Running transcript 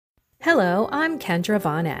Hello, I'm Kendra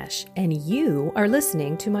Von Esch, and you are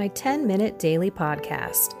listening to my 10-minute daily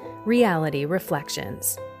podcast, Reality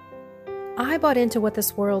Reflections. I bought into what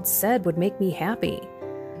this world said would make me happy.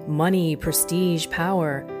 Money, prestige,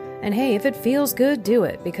 power. And hey, if it feels good, do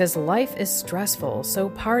it, because life is stressful, so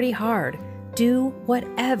party hard. Do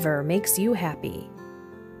whatever makes you happy.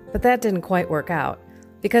 But that didn't quite work out,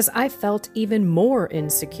 because I felt even more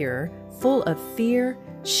insecure, full of fear,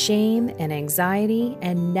 shame, and anxiety,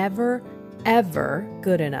 and never, ever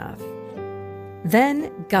good enough.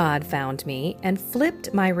 Then God found me and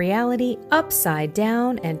flipped my reality upside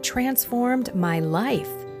down and transformed my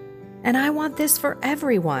life. And I want this for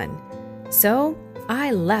everyone. So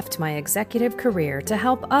I left my executive career to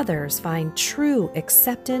help others find true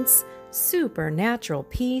acceptance, supernatural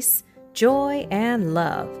peace, joy, and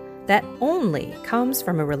love that only comes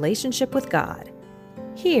from a relationship with God.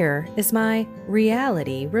 Here is my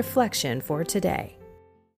reality reflection for today.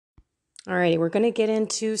 Alrighty, we're going to get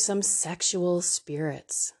into some sexual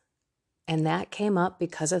spirits. And that came up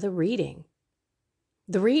because of the reading.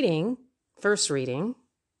 First reading,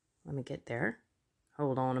 let me get there.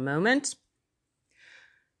 Hold on a moment.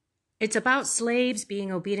 It's about slaves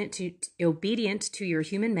being obedient to your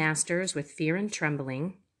human masters with fear and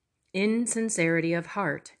trembling, in sincerity of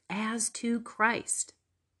heart, as to Christ.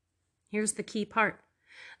 Here's the key part.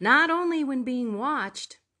 Not only when being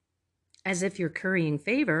watched, as if you're currying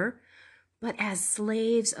favor, but as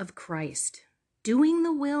slaves of Christ, doing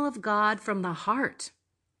the will of God from the heart,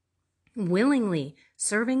 willingly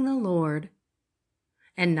serving the Lord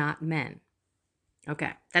and not men.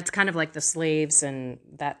 Okay, that's kind of like the slaves and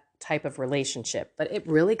that type of relationship, but it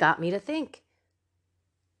really got me to think.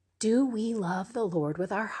 Do we love the Lord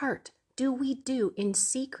with our heart? Do we do in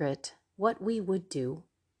secret what we would do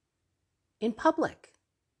in public?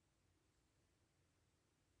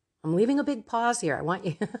 I'm leaving a big pause here. I want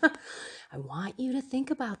you to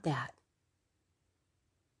think about that.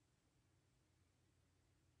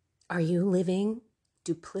 Are you living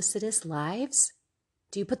duplicitous lives?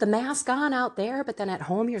 Do you put the mask on out there, but then at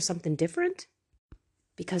home you're something different?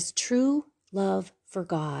 Because true love for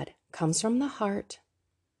God comes from the heart.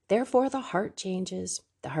 Therefore, the heart changes.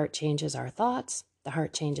 The heart changes our thoughts. The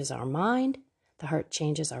heart changes our mind. The heart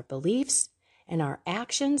changes our beliefs. And our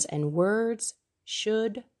actions and words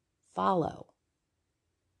should follow.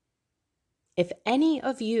 If any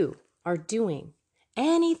of you are doing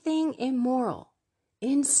anything immoral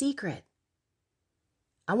in secret,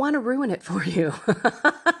 I want to ruin it for you.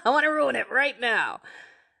 I want to ruin it right now.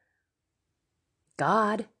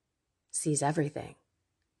 God sees everything.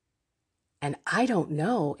 And I don't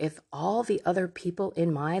know if all the other people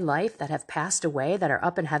in my life that have passed away that are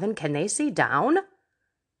up in heaven, can they see down?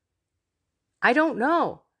 I don't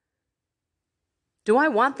know. Do I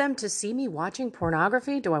want them to see me watching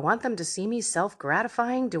pornography? Do I want them to see me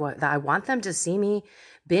self-gratifying? Do I want them to see me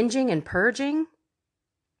binging and purging?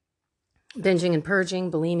 Binging and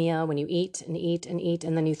purging, bulimia, when you eat and eat and eat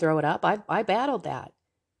and then you throw it up. I battled that.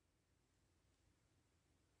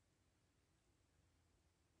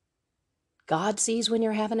 God sees when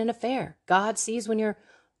you're having an affair. God sees when you're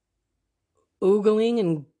oogling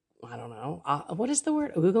and, I don't know, what is the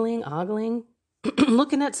word? Oogling, ogling?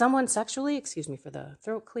 Looking at someone sexually, excuse me for the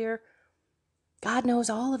throat clear. God knows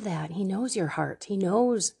all of that. He knows your heart. He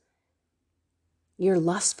knows your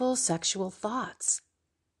lustful sexual thoughts.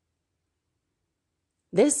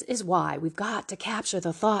 This is why we've got to capture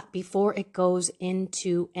the thought before it goes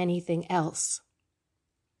into anything else.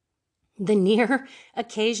 The near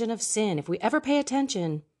occasion of sin, if we ever pay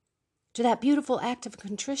attention to that beautiful act of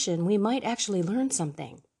contrition, we might actually learn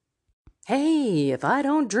something. Hey, if I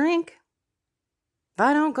don't drink, if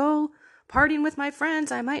I don't go partying with my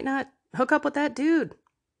friends, I might not hook up with that dude,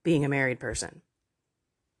 being a married person.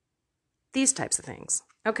 These types of things.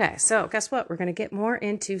 Okay, so guess what? We're going to get more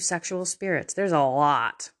into sexual spirits. There's a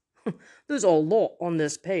lot. There's a lot on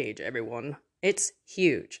this page, everyone. It's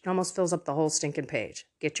huge. It almost fills up the whole stinking page.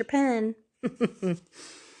 Get your pen.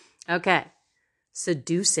 Okay.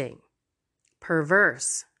 Seducing,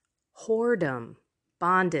 perverse, whoredom,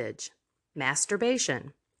 bondage,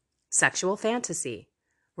 masturbation, sexual fantasy,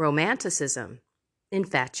 romanticism,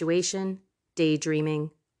 infatuation,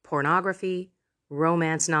 daydreaming, pornography,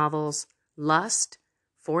 romance novels, lust,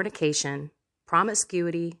 fornication,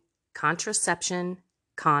 promiscuity, contraception,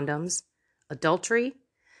 condoms, adultery,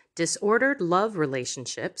 disordered love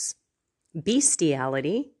relationships,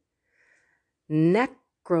 bestiality,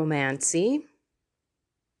 necromancy,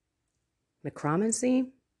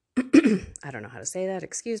 I don't know how to say that,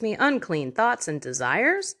 excuse me, unclean thoughts and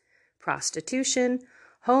desires, prostitution,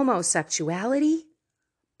 homosexuality,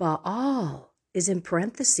 Baal, is in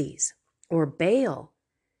parentheses, or Baal.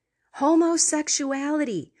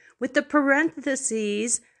 Homosexuality with the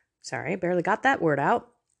parentheses, sorry, I barely got that word out,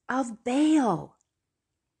 of Baal.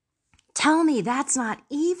 Tell me that's not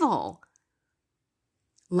evil.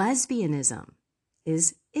 Lesbianism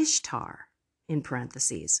is Ishtar, in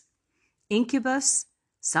parentheses. Incubus,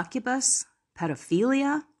 succubus,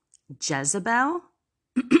 pedophilia, Jezebel,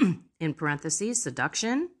 in parentheses,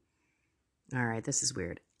 seduction. All right, this is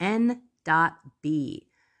weird. N.B.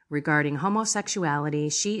 Regarding homosexuality,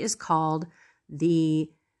 she is called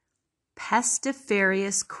the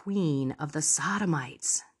pestiferious queen of the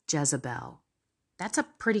sodomites, Jezebel. That's a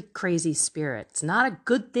pretty crazy spirit. It's not a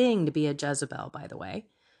good thing to be a Jezebel, by the way.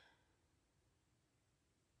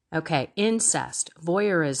 Okay, incest,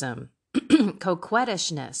 voyeurism,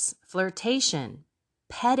 coquettishness, flirtation,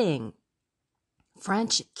 petting,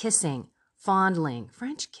 French kissing, fondling.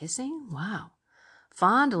 French kissing? Wow.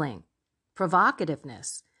 Fondling,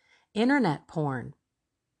 provocativeness, internet porn.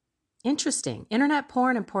 Interesting. Internet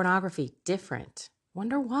porn and pornography, different.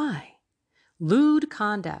 Wonder why. Lewd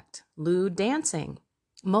conduct, lewd dancing,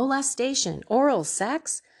 molestation, oral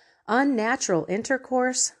sex, unnatural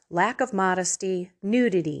intercourse, lack of modesty,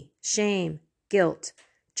 nudity, shame, guilt,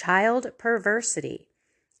 child perversity,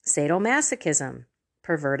 sadomasochism,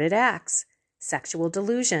 perverted acts, sexual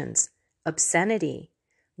delusions, obscenity,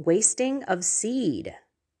 wasting of seed.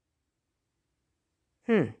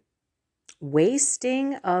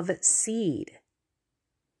 Wasting of seed.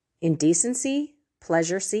 Indecency,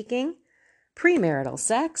 pleasure-seeking, premarital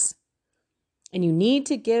sex, and you need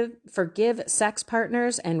to forgive sex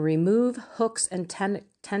partners and remove hooks and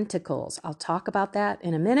tentacles. I'll talk about that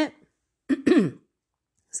in a minute.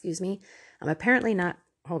 Excuse me. I'm apparently not,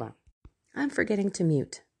 hold on. I'm forgetting to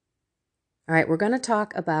mute. All right, we're going to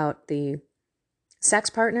talk about the sex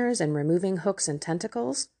partners and removing hooks and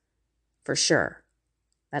tentacles for sure.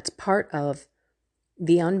 That's part of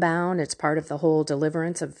the Unbound. It's part of the whole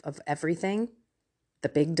deliverance of everything, the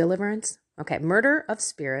big deliverance. Okay, murder of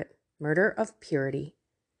spirit, murder of purity,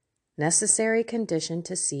 necessary condition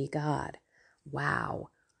to see God. Wow.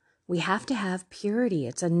 We have to have purity.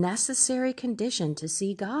 It's a necessary condition to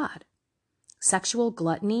see God. Sexual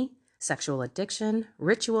gluttony, sexual addiction,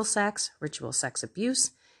 ritual sex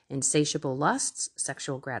abuse, insatiable lusts,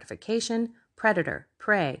 sexual gratification, predator,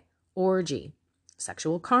 prey, orgy,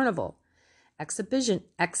 sexual carnival,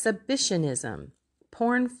 exhibitionism,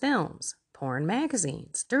 porn films, porn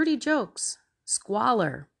magazines, dirty jokes,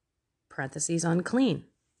 squalor, parentheses unclean,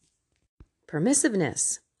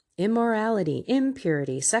 permissiveness, immorality,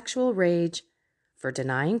 impurity, sexual rage for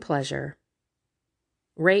denying pleasure,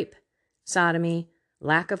 rape, sodomy,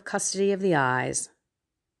 lack of custody of the eyes,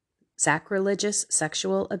 sacrilegious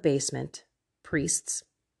sexual abasement, priests,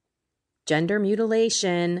 gender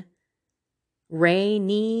mutilation,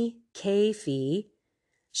 Re-ni Kefi,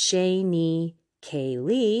 She-ni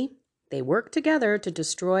Keli. They work together to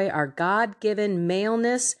destroy our God-given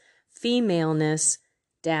maleness, femaleness,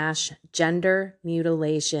 gender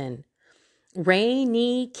mutilation.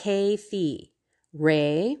 Re-ni Kefi.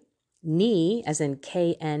 Re-ni, as in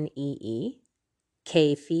Knee.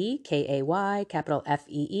 Kefi, Kay, capital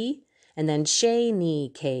Fee, and then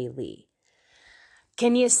She-ni Keli.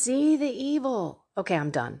 Can you see the evil? Okay,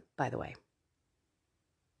 I'm done, by the way.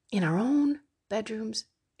 In our own bedrooms,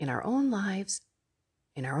 in our own lives,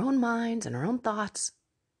 in our own minds, in our own thoughts,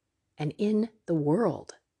 and in the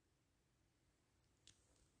world.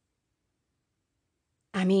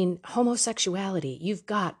 I mean, homosexuality, you've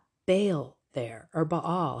got Baal there, or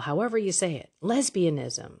Baal, however you say it.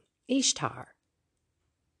 Lesbianism, Ishtar.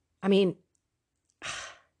 I mean,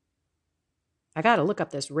 I got to look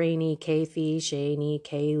up this Re-ni Kefi, She-ni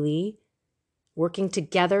Keli. Working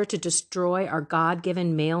together to destroy our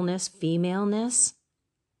God-given maleness, femaleness,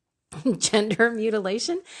 gender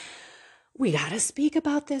mutilation. We got to speak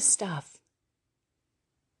about this stuff.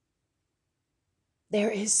 There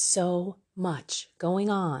is so much going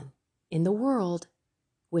on in the world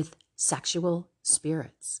with sexual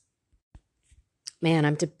spirits. Man,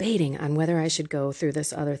 I'm debating on whether I should go through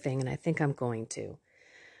this other thing, and I think I'm going to.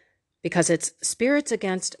 Because it's spirits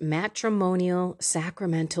against matrimonial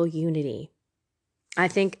sacramental unity. I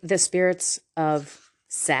think the spirits of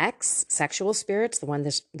sex, sexual spirits,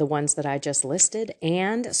 the ones that I just listed,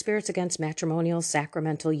 and spirits against matrimonial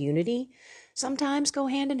sacramental unity sometimes go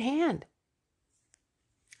hand in hand.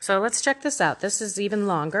 So let's check this out. This is even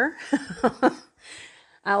longer.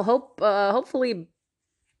 I'll hopefully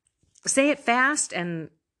say it fast and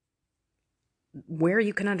where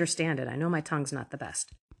you can understand it. I know my tongue's not the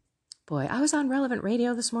best. Boy, I was on Relevant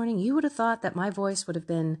Radio this morning. You would have thought that my voice would have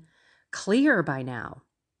been clear by now.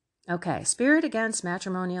 Okay, spirit against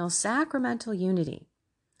matrimonial sacramental unity.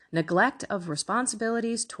 Neglect of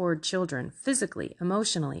responsibilities toward children, physically,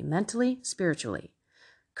 emotionally, mentally, spiritually.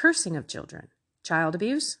 Cursing of children. Child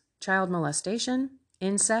abuse, child molestation,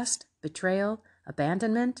 incest, betrayal,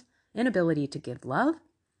 abandonment, inability to give love,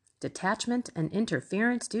 detachment and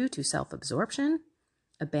interference due to self-absorption,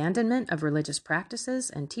 abandonment of religious practices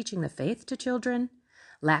and teaching the faith to children,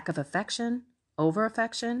 lack of affection,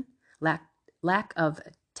 over-affection, lack of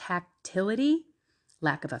tactility,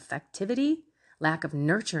 lack of affectivity, lack of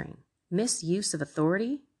nurturing, misuse of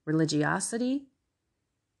authority, religiosity,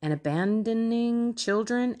 and abandoning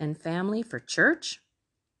children and family for church?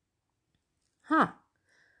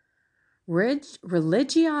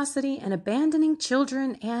 Religiosity and abandoning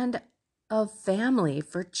children and of family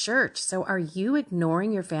for church. So are you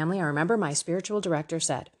ignoring your family? I remember my spiritual director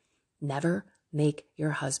said, never make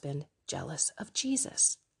your husband jealous of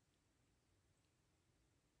Jesus.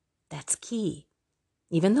 That's key.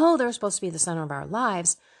 Even though they're supposed to be the center of our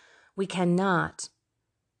lives, we cannot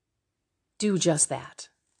do just that.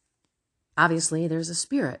 Obviously, there's a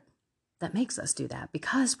spirit that makes us do that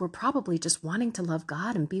because we're probably just wanting to love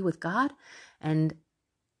God and be with God, and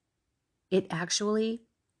it actually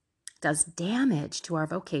does damage to our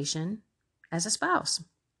vocation as a spouse.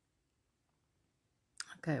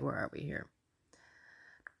 Okay, where are we here?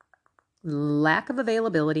 Lack of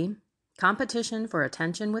availability, competition for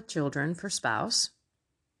attention with children for spouse,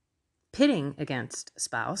 pitting against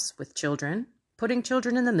spouse with children, putting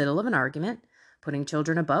children in the middle of an argument, putting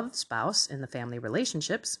children above spouse in the family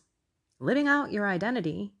relationships, living out your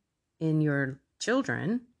identity in your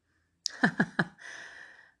children.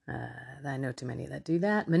 I know too many that do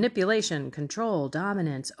that. Manipulation, control,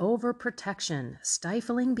 dominance, overprotection,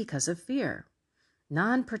 stifling because of fear,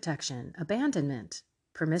 non-protection, abandonment,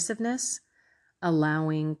 permissiveness,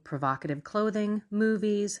 allowing provocative clothing,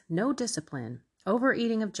 movies, no discipline,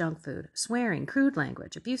 overeating of junk food, swearing, crude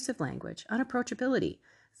language, abusive language, unapproachability,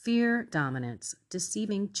 fear, dominance,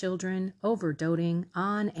 deceiving children, overdoting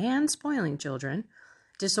on and spoiling children,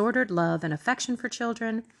 disordered love and affection for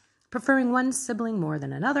children, preferring one sibling more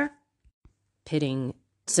than another, pitting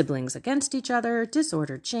siblings against each other,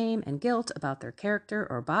 disordered shame and guilt about their character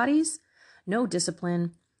or bodies, no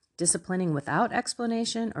discipline, disciplining without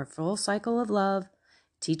explanation or full cycle of love,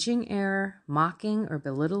 teaching error, mocking or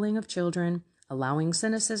belittling of children, allowing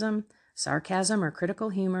cynicism, sarcasm or critical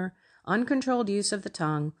humor, uncontrolled use of the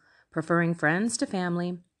tongue, preferring friends to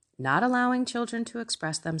family, not allowing children to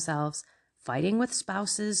express themselves, fighting with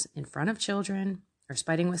spouses in front of children, or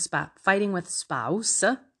fighting with spouse,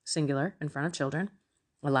 singular, in front of children,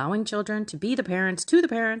 allowing children to be the parents to the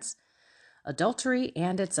parents, adultery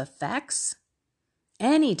and its effects,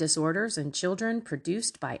 any disorders in children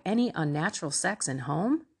produced by any unnatural sex in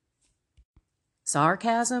home,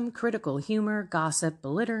 sarcasm, critical humor, gossip,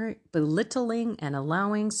 belittling and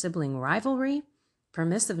allowing sibling rivalry,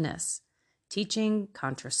 permissiveness, teaching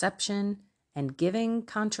contraception and giving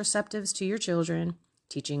contraceptives to your children,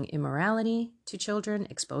 teaching immorality to children,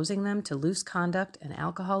 exposing them to loose conduct and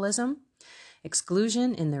alcoholism,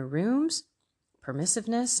 exclusion in their rooms,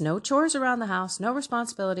 permissiveness, no chores around the house, no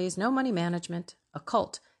responsibilities, no money management,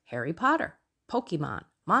 occult, Harry Potter, Pokemon,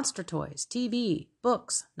 monster toys, TV,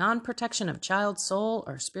 books, non-protection of child's soul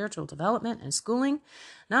or spiritual development and schooling,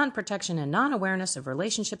 non-protection and non-awareness of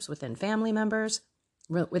relationships within family members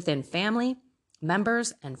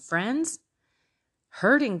and friends,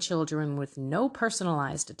 hurting children with no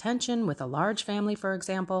personalized attention with a large family, for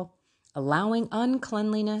example, allowing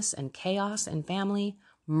uncleanliness and chaos in family,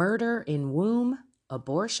 murder in womb,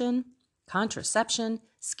 abortion, contraception,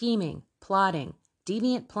 scheming, plotting,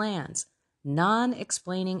 deviant plans,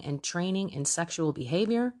 non-explaining and training in sexual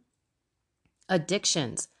behavior,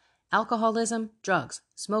 addictions, alcoholism, drugs,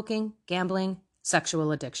 smoking, gambling,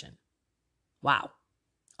 sexual addiction. Wow.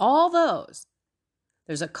 All those.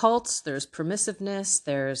 There's occults, there's permissiveness,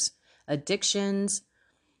 there's addictions,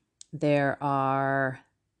 there are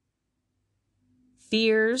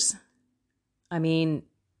fears. And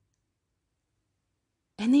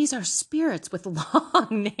these are spirits with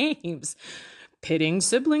long names. Pitting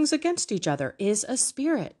siblings against each other is a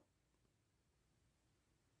spirit.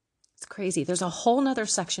 It's crazy. There's a whole nother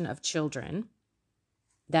section of children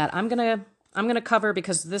that I'm gonna cover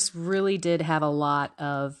because this really did have a lot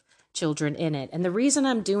of children in it. And the reason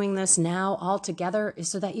I'm doing this now all together is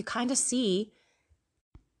so that you kind of see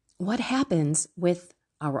what happens with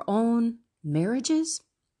our own marriages,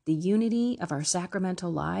 the unity of our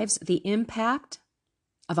sacramental lives, the impact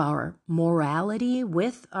of our morality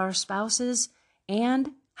with our spouses,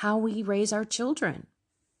 and how we raise our children.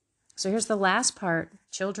 So here's the last part,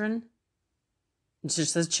 children It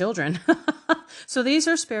just says children. So these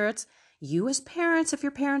are spirits. You as parents, if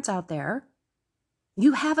you're parents out there,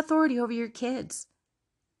 you have authority over your kids.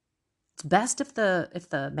 It's best if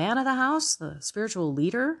the man of the house, the spiritual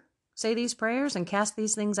leader, say these prayers and cast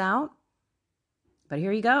these things out. But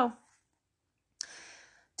here you go.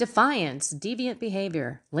 Defiance, deviant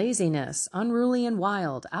behavior, laziness, unruly and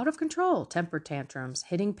wild, out of control, temper tantrums,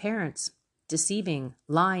 hitting parents, deceiving,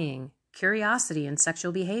 lying, curiosity and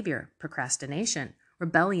sexual behavior, procrastination,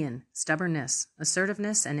 rebellion, stubbornness,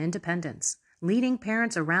 assertiveness and independence, leading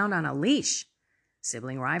parents around on a leash,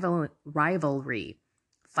 sibling rivalry,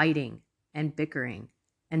 fighting and bickering,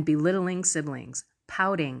 and belittling siblings,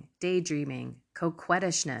 pouting, daydreaming,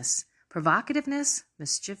 coquettishness, provocativeness,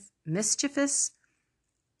 mischievous,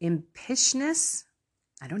 impishness,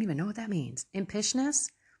 I don't even know what that means, impishness,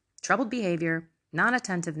 troubled behavior,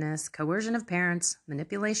 non-attentiveness, coercion of parents,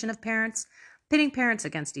 manipulation of parents, pitting parents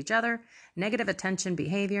against each other, negative attention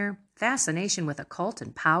behavior, fascination with occult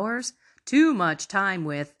and powers, too much time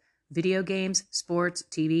with video games, sports,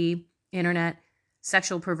 TV, internet,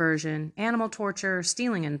 sexual perversion, animal torture,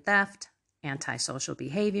 stealing and theft, antisocial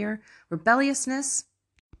behavior, rebelliousness,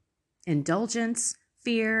 indulgence,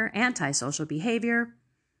 fear, antisocial behavior.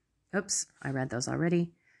 Oops, I read those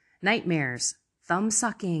already. Nightmares,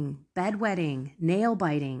 thumb-sucking, bedwetting,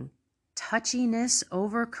 nail-biting, touchiness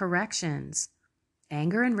over corrections,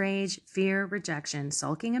 anger and rage, fear, rejection,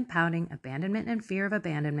 sulking and pouting, abandonment and fear of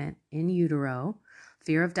abandonment, in utero,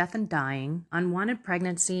 fear of death and dying, unwanted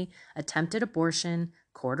pregnancy, attempted abortion,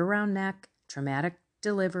 cord around neck, traumatic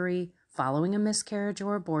delivery, following a miscarriage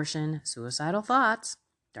or abortion, suicidal thoughts,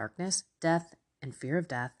 darkness, death, and fear of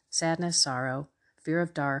death, sadness, sorrow, fear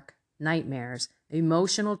of dark, nightmares,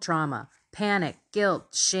 emotional trauma, panic,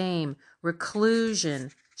 guilt, shame, reclusion,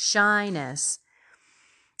 shyness,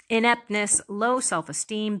 ineptness, low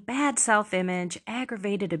self-esteem, bad self-image,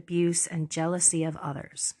 aggravated abuse, and jealousy of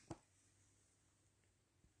others.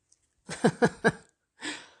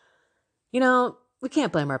 We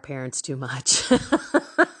can't blame our parents too much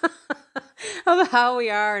of how we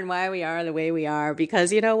are and why we are the way we are,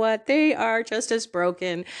 because you know what? They are just as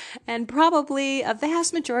broken, and probably a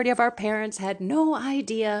vast majority of our parents had no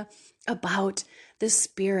idea about the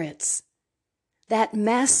spirits that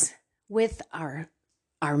mess with our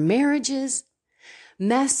marriages,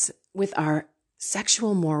 mess with our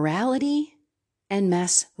sexual morality, and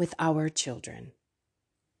mess with our children.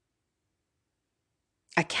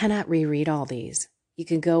 I cannot reread all these. You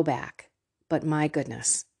can go back, but my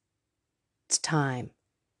goodness, it's time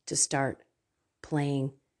to start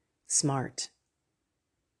playing smart.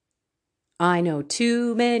 I know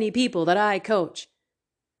too many people that I coach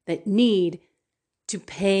that need to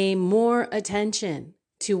pay more attention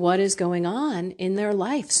to what is going on in their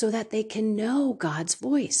life so that they can know God's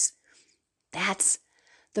voice. That's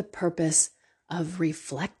the purpose of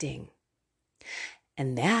reflecting.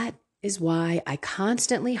 And that is why I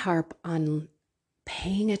constantly harp on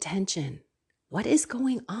paying attention. What is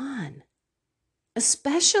going on?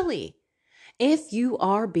 Especially if you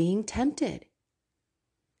are being tempted.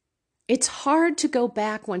 It's hard to go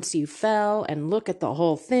back once you fell and look at the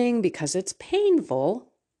whole thing because it's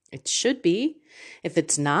painful. It should be. If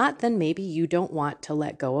it's not, then maybe you don't want to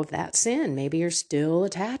let go of that sin. Maybe you're still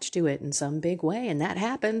attached to it in some big way, and that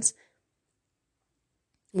happens.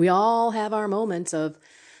 We all have our moments of,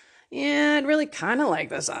 I'd really kind of like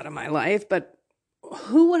this out of my life, but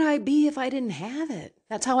who would I be if I didn't have it?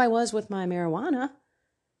 That's how I was with my marijuana.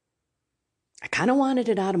 I kind of wanted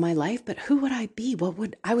it out of my life, but who would I be?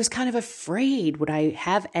 I was kind of afraid. Would I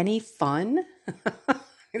have any fun?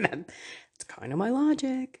 That's kind of my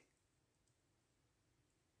logic.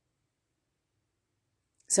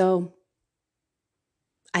 So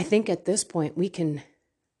I think at this point we can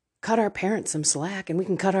cut our parents some slack and we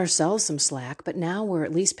can cut ourselves some slack, but now we're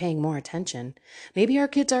at least paying more attention. Maybe our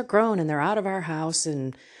kids are grown and they're out of our house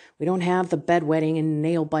and we don't have the bedwetting and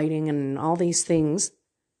nail biting and all these things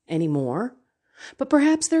anymore. But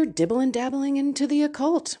perhaps they're dibbling dabbling into the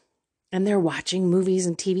occult and they're watching movies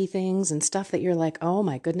and TV things and stuff that you're like, oh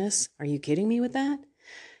my goodness, are you kidding me with that?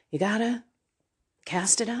 You gotta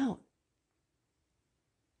cast it out.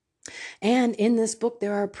 And in this book,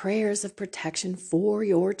 there are prayers of protection for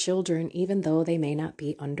your children, even though they may not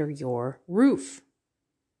be under your roof.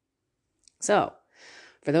 So,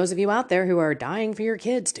 for those of you out there who are dying for your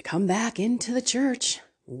kids to come back into the church,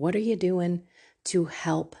 what are you doing to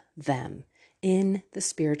help them in the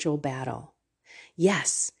spiritual battle?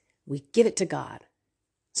 Yes, we give it to God.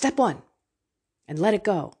 Step 1, and let it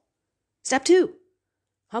go. Step 2,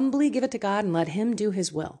 humbly give it to God and let Him do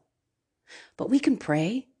His will. But we can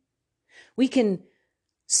pray. We can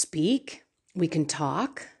speak We can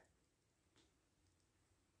talk.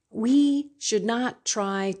 We should not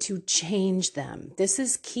try to change them. This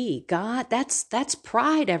is key. God, that's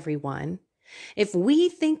pride, everyone. If we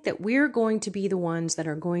think that we're going to be the ones that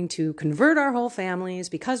are going to convert our whole families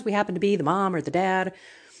because we happen to be the mom or the dad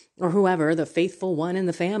or whoever, the faithful one in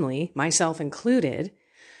the family, myself included,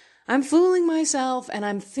 I'm fooling myself and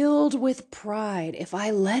I'm filled with pride. If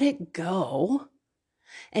I let it go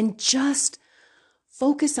and just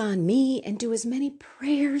focus on me and do as many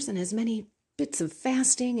prayers and as many bits of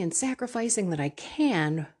fasting and sacrificing that I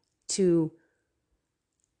can to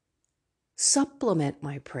supplement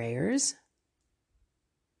my prayers,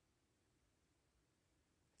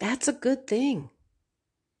 that's a good thing.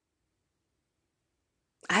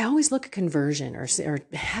 I always look at conversion or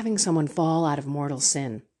having someone fall out of mortal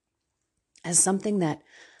sin as something that,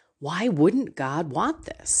 why wouldn't God want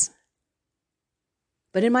this?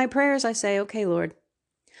 But in my prayers, I say, okay, Lord,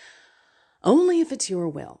 only if it's your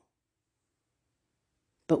will.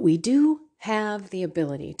 But we do have the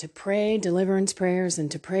ability to pray deliverance prayers and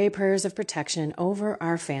to pray prayers of protection over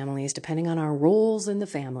our families, depending on our roles in the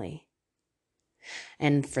family.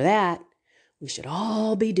 And for that, we should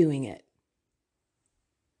all be doing it.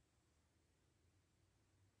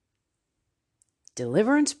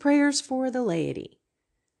 Deliverance prayers for the laity.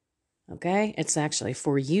 Okay? It's actually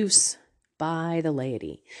for use by the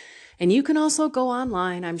laity. And you can also go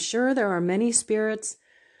online. I'm sure there are many spirits,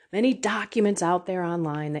 many documents out there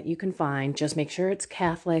online that you can find. Just make sure it's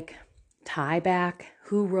Catholic. Tie back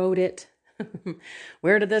who wrote it.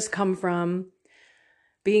 Where did this come from?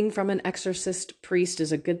 Being from an exorcist priest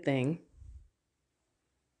is a good thing.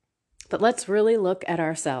 But let's really look at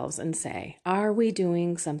ourselves and say, are we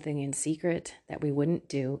doing something in secret that we wouldn't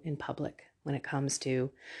do in public when it comes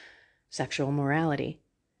to sexual morality?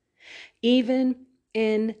 Even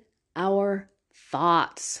in our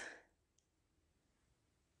thoughts.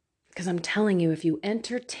 Because I'm telling you, if you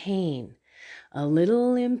entertain a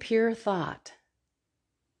little impure thought,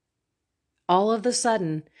 all of a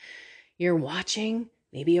sudden you're watching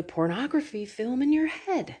maybe a pornography film in your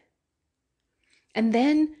head. And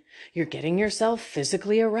then you're getting yourself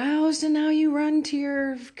physically aroused, and now you run to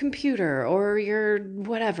your computer or your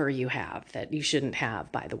whatever you have that you shouldn't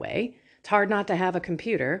have, by the way. It's hard not to have a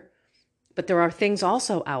computer, but there are things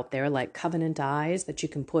also out there like Covenant Eyes that you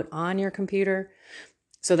can put on your computer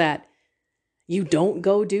so that you don't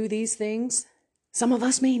go do these things. Some of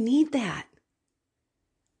us may need that.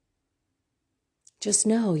 Just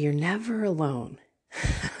know you're never alone.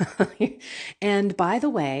 And by the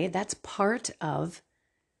way, that's part of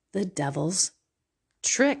the devil's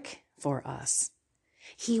trick for us.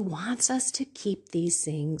 He wants us to keep these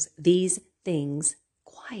things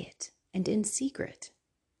quiet and in secret.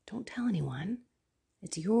 Don't tell anyone.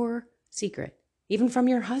 It's your secret, even from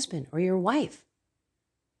your husband or your wife,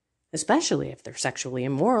 especially if they're sexually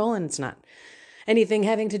immoral and it's not anything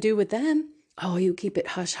having to do with them. Oh, you keep it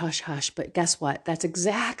hush, hush, hush. But guess what? That's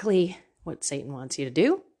exactly what Satan wants you to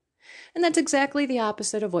do. And that's exactly the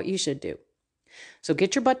opposite of what you should do. So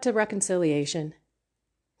get your butt to reconciliation.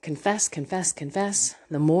 Confess, confess, confess.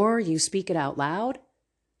 The more you speak it out loud,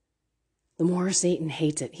 the more Satan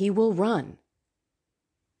hates it. He will run.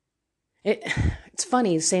 It's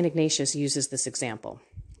funny, St. Ignatius uses this example.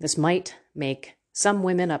 This might make some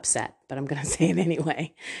women upset, but I'm going to say it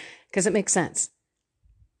anyway, because it makes sense.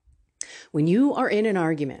 When you are in an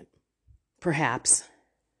argument, perhaps,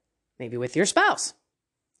 maybe with your spouse,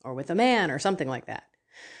 or with a man, or something like that.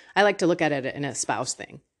 I like to look at it in a spouse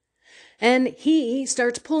thing. And he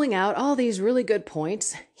starts pulling out all these really good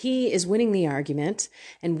points. He is winning the argument,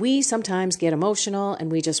 and we sometimes get emotional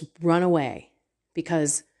and we just run away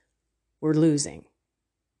because we're losing.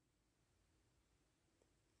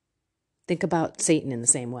 Think about Satan in the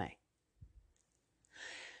same way.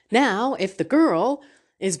 Now, if the girl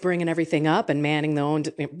is bringing everything up and manning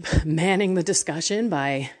the discussion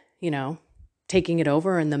by, taking it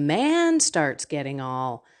over, and the man starts getting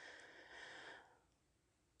all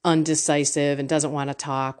undecisive and doesn't want to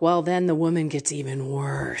talk, well, then the woman gets even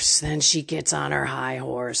worse. Then she gets on her high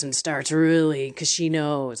horse and starts really, because she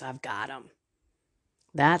knows I've got him.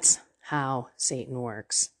 That's how Satan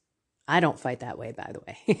works. I don't fight that way, by the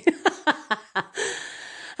way.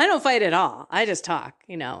 I don't fight at all. I just talk.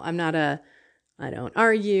 I don't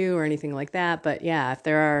argue or anything like that. But yeah, if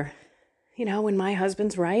there are, when my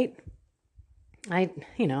husband's right,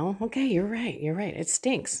 okay, you're right. It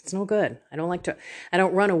stinks. It's no good. I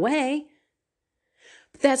don't run away.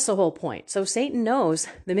 But that's the whole point. So Satan knows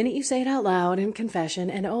the minute you say it out loud in confession,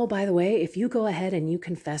 and oh, by the way, if you go ahead and you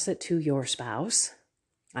confess it to your spouse,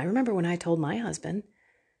 I remember when I told my husband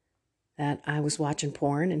that I was watching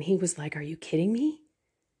porn, and he was like, "Are you kidding me?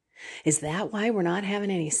 Is that why we're not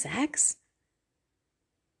having any sex?"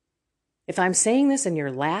 If I'm saying this and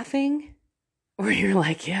you're laughing, or you're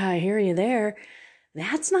like, "Yeah, I hear you there,"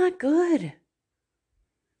 that's not good.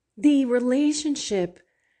 The relationship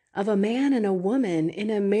of a man and a woman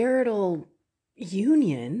in a marital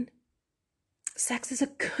union, sex is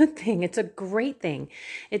a good thing. It's a great thing.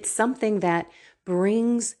 It's something that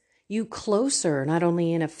brings you closer, not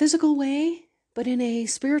only in a physical way, but in a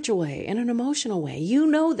spiritual way, in an emotional way. You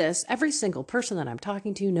know this. Every single person that I'm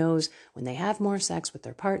talking to knows when they have more sex with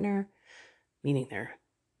their partner, meaning their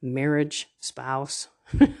marriage spouse,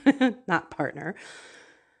 not partner.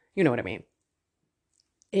 You know what I mean?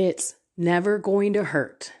 It's never going to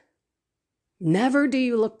hurt. Never do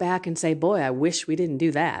you look back and say, "Boy, I wish we didn't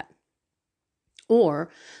do that." Or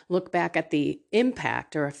look back at the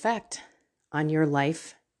impact or effect on your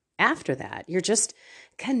life after that. You're just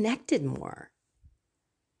connected more.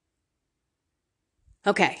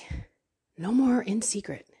 Okay, no more in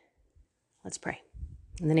secret. Let's pray.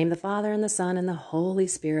 In the name of the Father, and the Son, and the Holy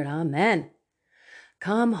Spirit, amen.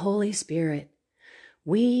 Come, Holy Spirit.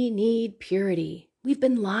 We need purity. We've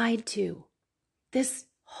been lied to. This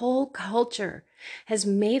whole culture has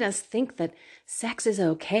made us think that sex is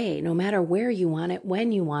okay, no matter where you want it,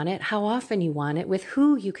 when you want it, how often you want it, with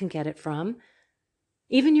who you can get it from,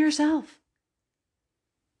 even yourself.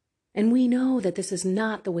 And we know that this is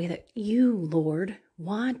not the way that you, Lord,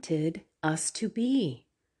 wanted us to be.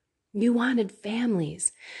 You wanted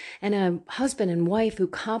families and a husband and wife who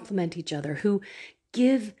complement each other, who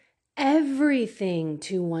give everything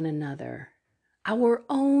to one another. Our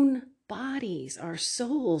own bodies, our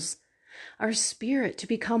souls, our spirit, to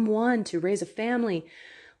become one, to raise a family.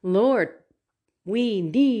 Lord, we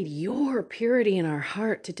need your purity in our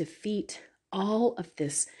heart to defeat all of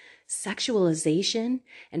this sexualization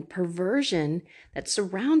and perversion that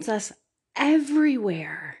surrounds us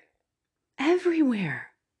everywhere. Everywhere.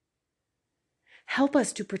 Help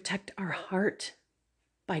us to protect our heart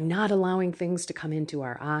by not allowing things to come into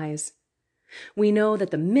our eyes. We know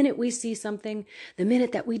that the minute we see something, the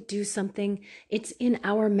minute that we do something, it's in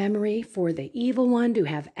our memory for the evil one to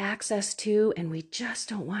have access to, and we just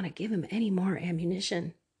don't want to give him any more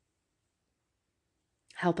ammunition.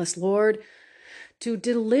 Help us, Lord, to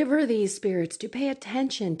deliver these spirits, to pay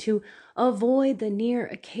attention, to avoid the near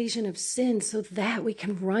occasion of sin so that we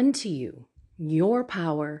can run to you, your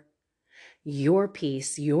power, your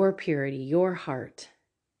peace, your purity, your heart,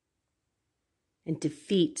 and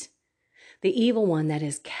defeat the evil one that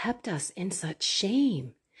has kept us in such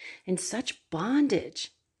shame and such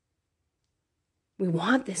bondage. We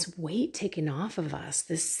want this weight taken off of us,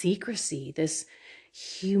 this secrecy, this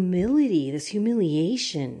humility, this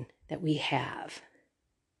humiliation that we have.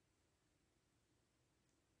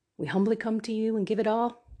 We humbly come to you and give it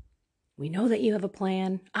all. We know that you have a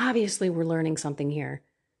plan. Obviously, we're learning something here.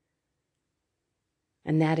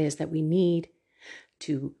 And that is that we need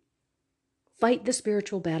to fight the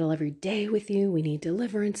spiritual battle every day with you. We need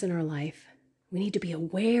deliverance in our life. We need to be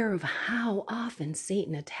aware of how often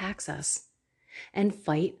Satan attacks us and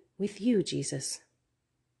fight with you, Jesus.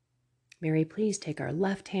 Mary, please take our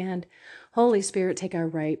left hand. Holy Spirit, take our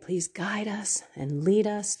right. Please guide us and lead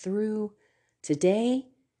us through today.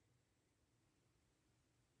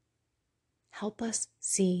 Help us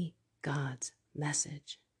see God's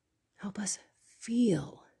message. Help us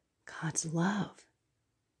feel God's love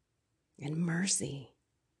and mercy.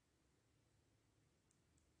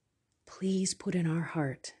 Please put in our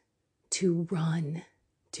heart to run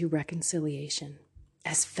to reconciliation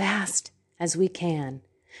as fast as we can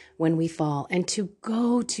when we fall, and to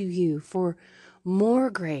go to you for more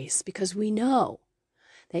grace, because we know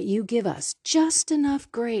that you give us just enough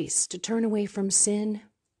grace to turn away from sin,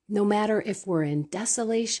 no matter if we're in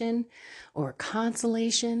desolation or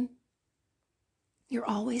consolation. You're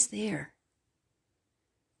always there.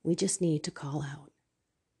 We just need to call out.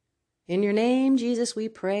 In your name, Jesus, we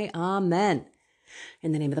pray, amen.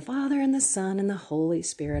 In the name of the Father, and the Son, and the Holy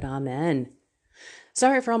Spirit, amen.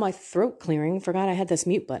 Sorry for all my throat clearing. Forgot I had this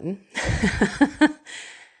mute button.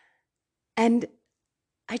 And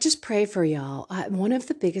I just pray for y'all. One of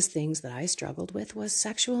the biggest things that I struggled with was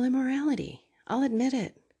sexual immorality. I'll admit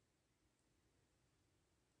it.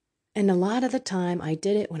 And a lot of the time I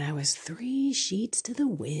did it when I was 3 sheets to the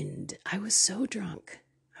wind. I was so drunk.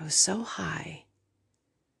 I was so high.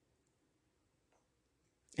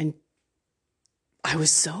 And I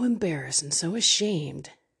was so embarrassed and so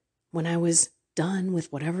ashamed when I was done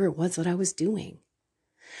with whatever it was that I was doing.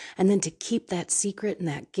 And then to keep that secret and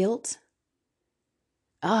that guilt,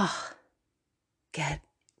 get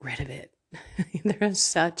rid of it. There is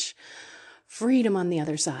such freedom on the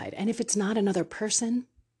other side. And if it's not another person,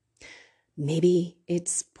 maybe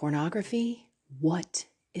it's pornography. What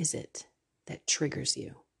is it that triggers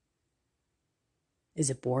you? Is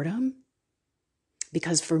it boredom?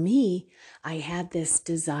 Because for me, I had this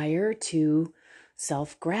desire to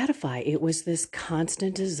self-gratify. It was this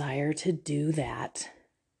constant desire to do that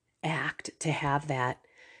act, to have that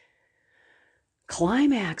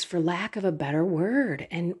climax, for lack of a better word.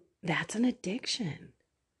 And that's an addiction.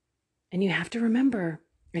 And you have to remember,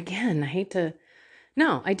 again, I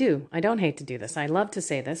don't hate to do this. I love to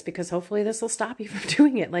say this because hopefully this will stop you from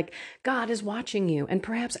doing it. Like, God is watching you, and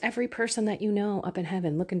perhaps every person that you know up in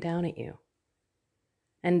heaven looking down at you.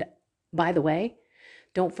 And by the way,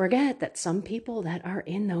 don't forget that some people that are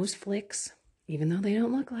in those flicks, even though they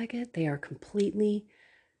don't look like it, they are completely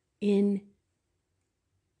in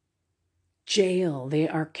jail. They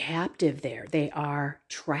are captive there. They are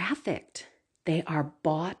trafficked. They are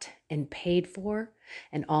bought and paid for.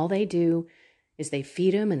 And all they do is they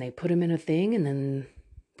feed them and they put them in a thing and then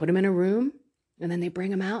put them in a room. And then they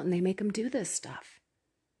bring them out and they make them do this stuff.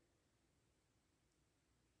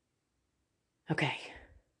 Okay.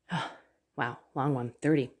 Oh, wow. Long one.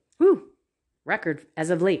 30. Woo. Record as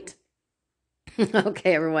of late.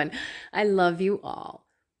 Okay, everyone. I love you all.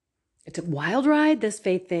 It's a wild ride, this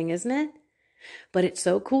faith thing, isn't it? But it's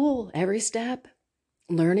so cool. Every step,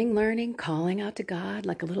 learning, calling out to God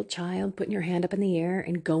like a little child, putting your hand up in the air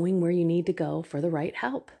and going where you need to go for the right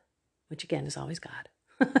help, which again is always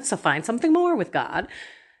God. So find something more with God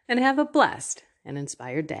and have a blessed and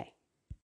inspired day.